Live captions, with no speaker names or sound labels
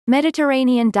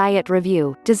Mediterranean diet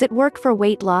review. Does it work for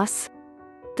weight loss?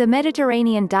 The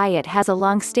Mediterranean diet has a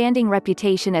long-standing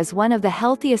reputation as one of the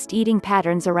healthiest eating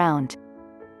patterns around.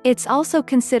 It's also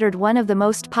considered one of the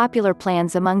most popular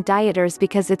plans among dieters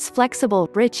because it's flexible,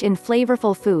 rich in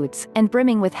flavorful foods, and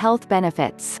brimming with health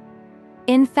benefits.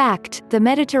 In fact, the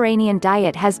Mediterranean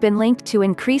diet has been linked to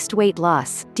increased weight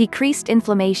loss, decreased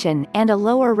inflammation, and a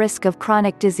lower risk of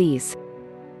chronic disease.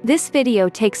 This video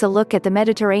takes a look at the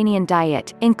Mediterranean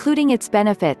diet, including its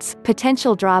benefits,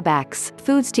 potential drawbacks,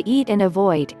 foods to eat and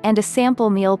avoid, and a sample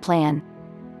meal plan.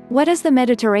 What is the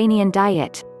Mediterranean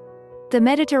diet? The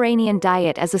Mediterranean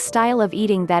diet is a style of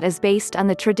eating that is based on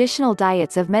the traditional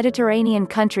diets of Mediterranean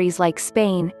countries like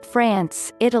Spain,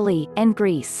 France, Italy, and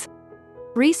Greece.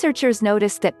 Researchers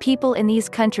noticed that people in these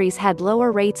countries had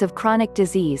lower rates of chronic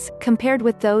disease, compared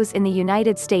with those in the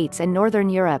United States and Northern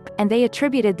Europe, and they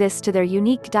attributed this to their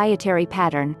unique dietary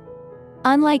pattern.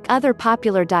 Unlike other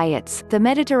popular diets, the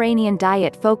Mediterranean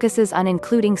diet focuses on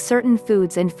including certain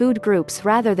foods and food groups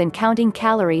rather than counting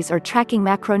calories or tracking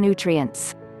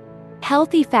macronutrients.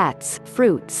 Healthy fats,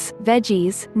 fruits,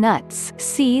 veggies, nuts,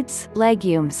 seeds,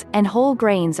 legumes, and whole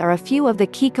grains are a few of the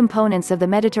key components of the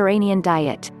Mediterranean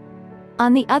diet.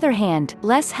 On the other hand,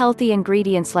 less healthy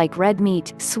ingredients like red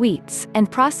meat, sweets, and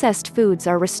processed foods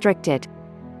are restricted.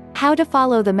 How to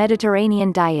follow the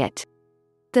Mediterranean diet?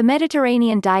 The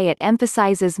Mediterranean diet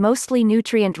emphasizes mostly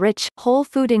nutrient-rich, whole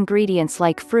food ingredients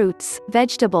like fruits,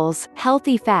 vegetables,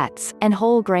 healthy fats, and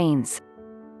whole grains.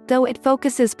 Though it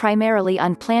focuses primarily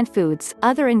on plant foods,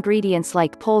 other ingredients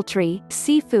like poultry,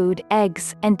 seafood,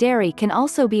 eggs, and dairy can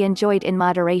also be enjoyed in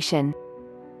moderation.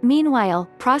 Meanwhile,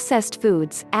 processed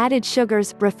foods, added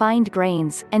sugars, refined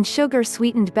grains, and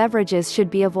sugar-sweetened beverages should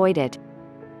be avoided.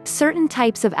 Certain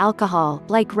types of alcohol,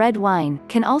 like red wine,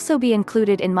 can also be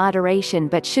included in moderation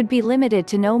but should be limited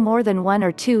to no more than 1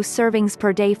 or 2 servings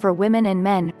per day for women and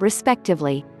men,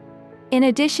 respectively. In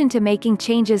addition to making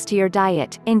changes to your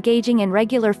diet, engaging in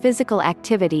regular physical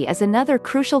activity is another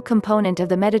crucial component of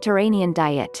the Mediterranean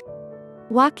diet.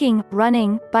 Walking,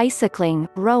 running, bicycling,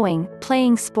 rowing,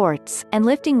 playing sports, and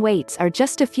lifting weights are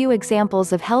just a few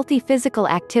examples of healthy physical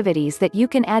activities that you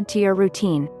can add to your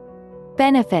routine.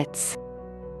 Benefits.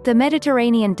 The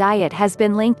Mediterranean diet has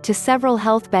been linked to several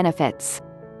health benefits.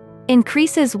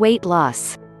 Increases weight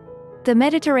loss. The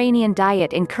Mediterranean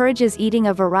diet encourages eating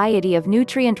a variety of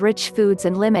nutrient-rich foods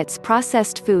and limits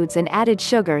processed foods and added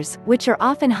sugars, which are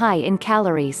often high in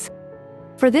calories.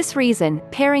 For this reason,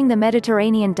 pairing the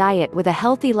Mediterranean diet with a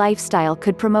healthy lifestyle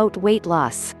could promote weight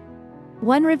loss.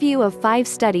 One review of 5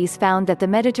 studies found that the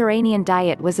Mediterranean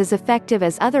diet was as effective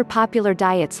as other popular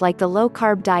diets like the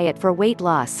low-carb diet for weight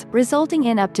loss, resulting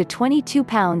in up to 22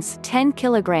 pounds (10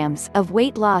 kilograms) of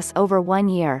weight loss over 1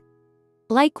 year.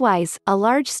 Likewise, a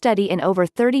large study in over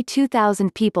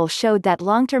 32,000 people showed that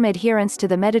long-term adherence to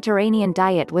the Mediterranean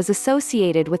diet was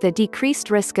associated with a decreased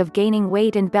risk of gaining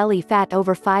weight and belly fat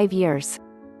over 5 years.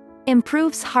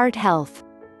 Improves heart health.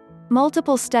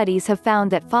 Multiple studies have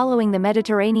found that following the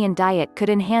Mediterranean diet could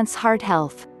enhance heart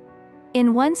health.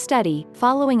 In one study,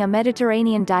 following a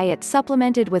Mediterranean diet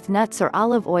supplemented with nuts or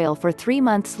olive oil for 3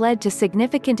 months led to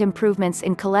significant improvements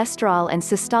in cholesterol and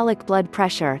systolic blood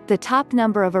pressure, the top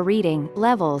number of a reading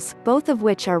levels, both of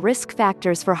which are risk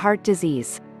factors for heart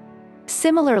disease.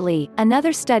 Similarly,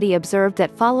 another study observed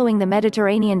that following the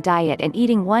Mediterranean diet and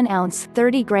eating 1 ounce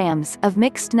 30 grams of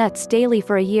mixed nuts daily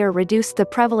for a year reduced the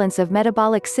prevalence of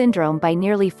metabolic syndrome by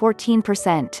nearly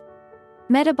 14%.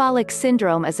 Metabolic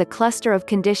syndrome is a cluster of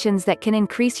conditions that can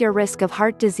increase your risk of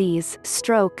heart disease,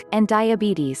 stroke, and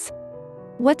diabetes.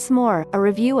 What's more, a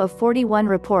review of 41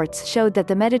 reports showed that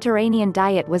the Mediterranean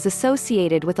diet was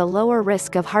associated with a lower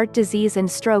risk of heart disease and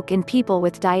stroke in people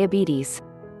with diabetes.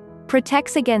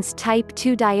 Protects against type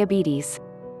 2 diabetes.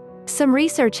 Some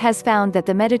research has found that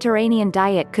the Mediterranean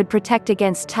diet could protect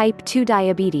against type 2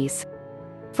 diabetes.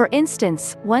 For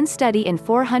instance, one study in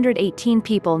 418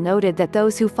 people noted that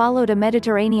those who followed a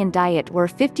Mediterranean diet were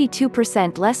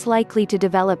 52% less likely to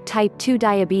develop type 2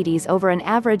 diabetes over an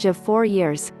average of 4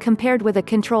 years, compared with a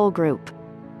control group.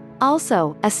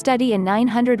 Also, a study in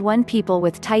 901 people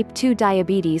with type 2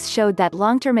 diabetes showed that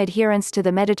long-term adherence to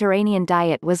the Mediterranean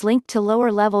diet was linked to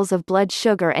lower levels of blood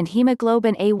sugar and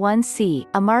hemoglobin A1c,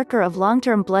 a marker of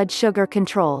long-term blood sugar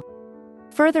control.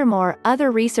 Furthermore, other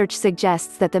research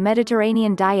suggests that the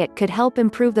Mediterranean diet could help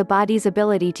improve the body's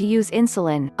ability to use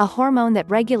insulin, a hormone that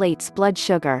regulates blood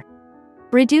sugar.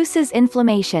 Reduces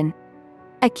inflammation.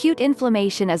 Acute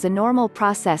inflammation is a normal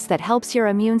process that helps your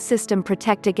immune system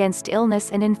protect against illness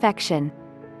and infection.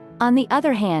 On the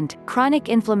other hand, chronic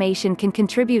inflammation can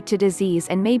contribute to disease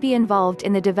and may be involved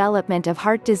in the development of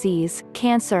heart disease,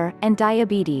 cancer, and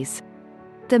diabetes.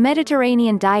 The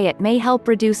Mediterranean diet may help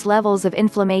reduce levels of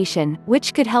inflammation,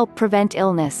 which could help prevent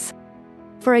illness.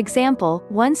 For example,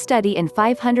 one study in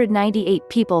 598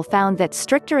 people found that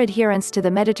stricter adherence to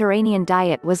the Mediterranean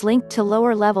diet was linked to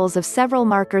lower levels of several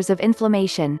markers of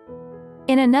inflammation.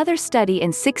 In another study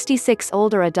in 66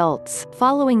 older adults,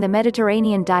 following the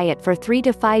Mediterranean diet for 3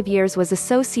 to 5 years was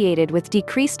associated with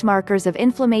decreased markers of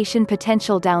inflammation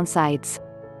potential downsides.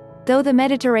 Though the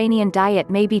Mediterranean diet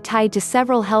may be tied to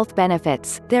several health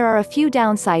benefits, there are a few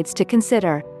downsides to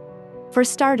consider. For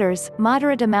starters,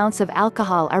 moderate amounts of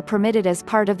alcohol are permitted as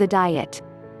part of the diet.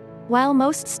 While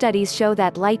most studies show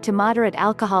that light to moderate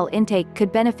alcohol intake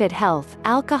could benefit health,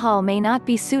 alcohol may not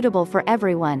be suitable for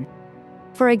everyone.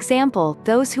 For example,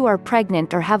 those who are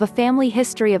pregnant or have a family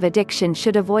history of addiction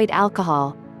should avoid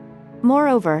alcohol.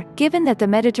 Moreover, given that the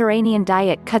Mediterranean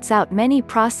diet cuts out many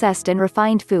processed and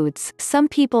refined foods, some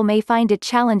people may find it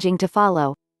challenging to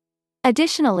follow.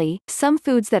 Additionally, some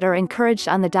foods that are encouraged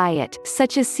on the diet,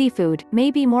 such as seafood,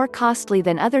 may be more costly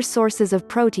than other sources of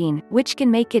protein, which can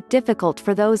make it difficult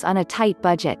for those on a tight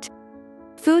budget.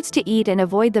 Foods to eat and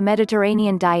avoid. The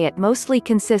Mediterranean diet mostly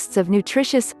consists of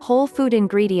nutritious, whole food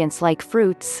ingredients like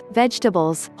fruits,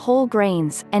 vegetables, whole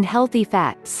grains, and healthy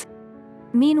fats.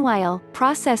 Meanwhile,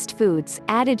 processed foods,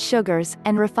 added sugars,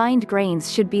 and refined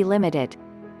grains should be limited.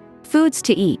 Foods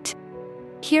to eat.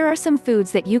 Here are some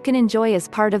foods that you can enjoy as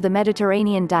part of the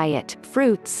Mediterranean diet: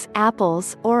 fruits,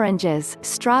 apples, oranges,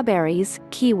 strawberries,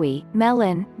 kiwi,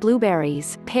 melon,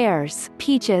 blueberries, pears,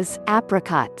 peaches,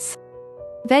 apricots.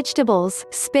 Vegetables: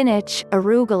 spinach,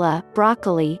 arugula,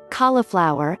 broccoli,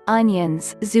 cauliflower,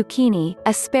 onions, zucchini,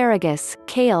 asparagus,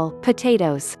 kale,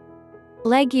 potatoes.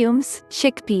 Legumes: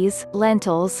 chickpeas,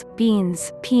 lentils,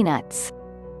 beans, peanuts.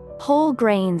 Whole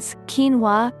grains: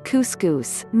 quinoa,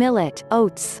 couscous, millet,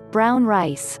 oats, brown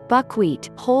rice, buckwheat,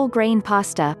 whole grain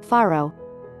pasta, farro.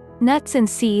 Nuts and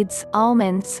seeds: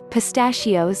 almonds,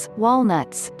 pistachios,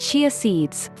 walnuts, chia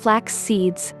seeds, flax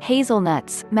seeds,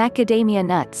 hazelnuts, macadamia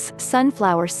nuts,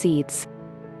 sunflower seeds.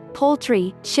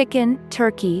 Poultry: chicken,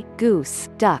 turkey, goose,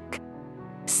 duck.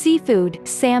 Seafood: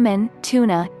 salmon,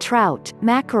 tuna, trout,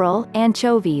 mackerel,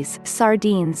 anchovies,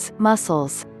 sardines,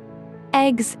 mussels.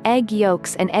 Eggs, egg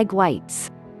yolks and egg whites.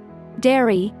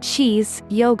 Dairy: cheese,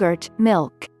 yogurt,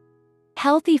 milk.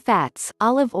 Healthy fats: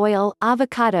 olive oil,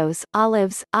 avocados,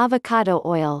 olives, avocado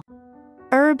oil.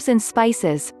 Herbs and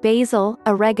spices: basil,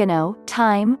 oregano,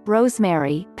 thyme,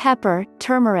 rosemary, pepper,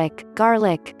 turmeric,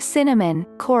 garlic, cinnamon,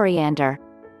 coriander.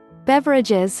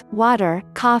 Beverages: water,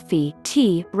 coffee,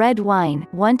 tea, red wine,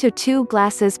 1 to 2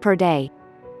 glasses per day.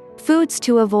 Foods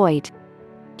to avoid.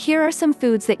 Here are some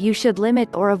foods that you should limit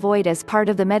or avoid as part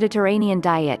of the Mediterranean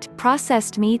diet: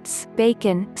 processed meats,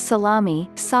 bacon,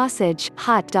 salami, sausage,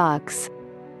 hot dogs.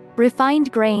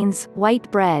 Refined grains: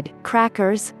 white bread,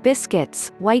 crackers,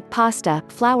 biscuits, white pasta,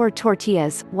 flour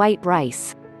tortillas, white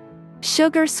rice.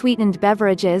 Sugar-sweetened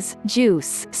beverages: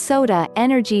 juice, soda,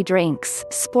 energy drinks,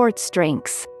 sports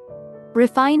drinks.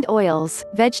 Refined oils: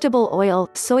 vegetable oil,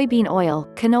 soybean oil,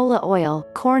 canola oil,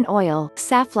 corn oil,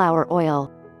 safflower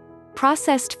oil.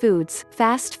 Processed foods: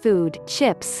 fast food,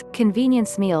 chips,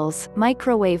 convenience meals,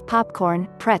 microwave popcorn,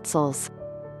 pretzels.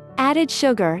 Added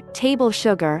sugar: table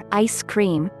sugar, ice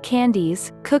cream,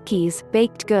 candies, cookies,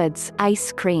 baked goods,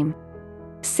 ice cream.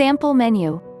 Sample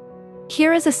menu.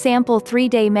 Here is a sample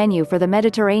 3-day menu for the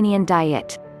Mediterranean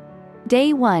diet.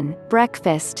 Day 1,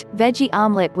 breakfast, veggie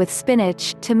omelette with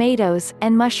spinach, tomatoes,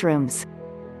 and mushrooms.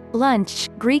 Lunch,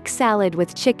 Greek salad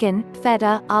with chicken,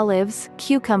 feta, olives,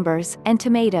 cucumbers, and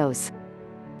tomatoes.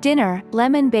 Dinner,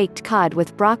 lemon-baked cod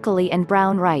with broccoli and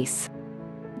brown rice.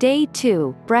 Day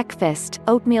 2, breakfast,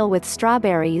 oatmeal with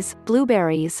strawberries,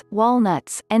 blueberries,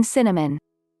 walnuts, and cinnamon.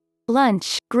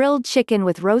 Lunch, grilled chicken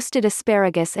with roasted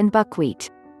asparagus and buckwheat.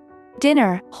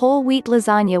 Dinner, whole wheat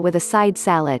lasagna with a side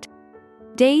salad.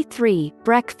 Day 3,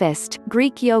 breakfast,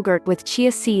 Greek yogurt with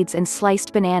chia seeds and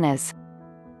sliced bananas.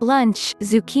 Lunch,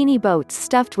 zucchini boats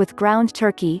stuffed with ground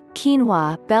turkey,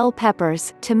 quinoa, bell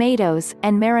peppers, tomatoes,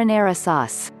 and marinara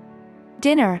sauce.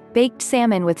 Dinner, baked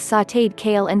salmon with sautéed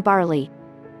kale and barley.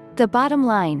 The bottom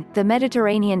line: the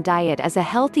Mediterranean diet is a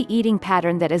healthy eating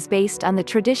pattern that is based on the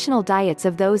traditional diets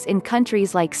of those in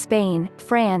countries like Spain,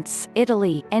 France,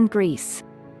 Italy, and Greece.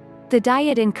 The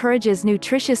diet encourages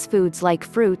nutritious foods like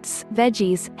fruits,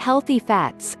 veggies, healthy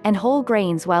fats, and whole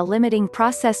grains while limiting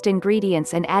processed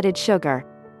ingredients and added sugar.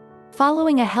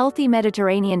 Following a healthy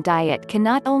Mediterranean diet can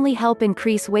not only help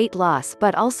increase weight loss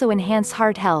but also enhance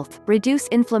heart health, reduce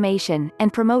inflammation,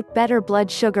 and promote better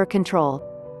blood sugar control.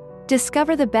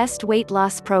 Discover the best weight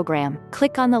loss program.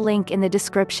 Click on the link in the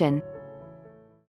description.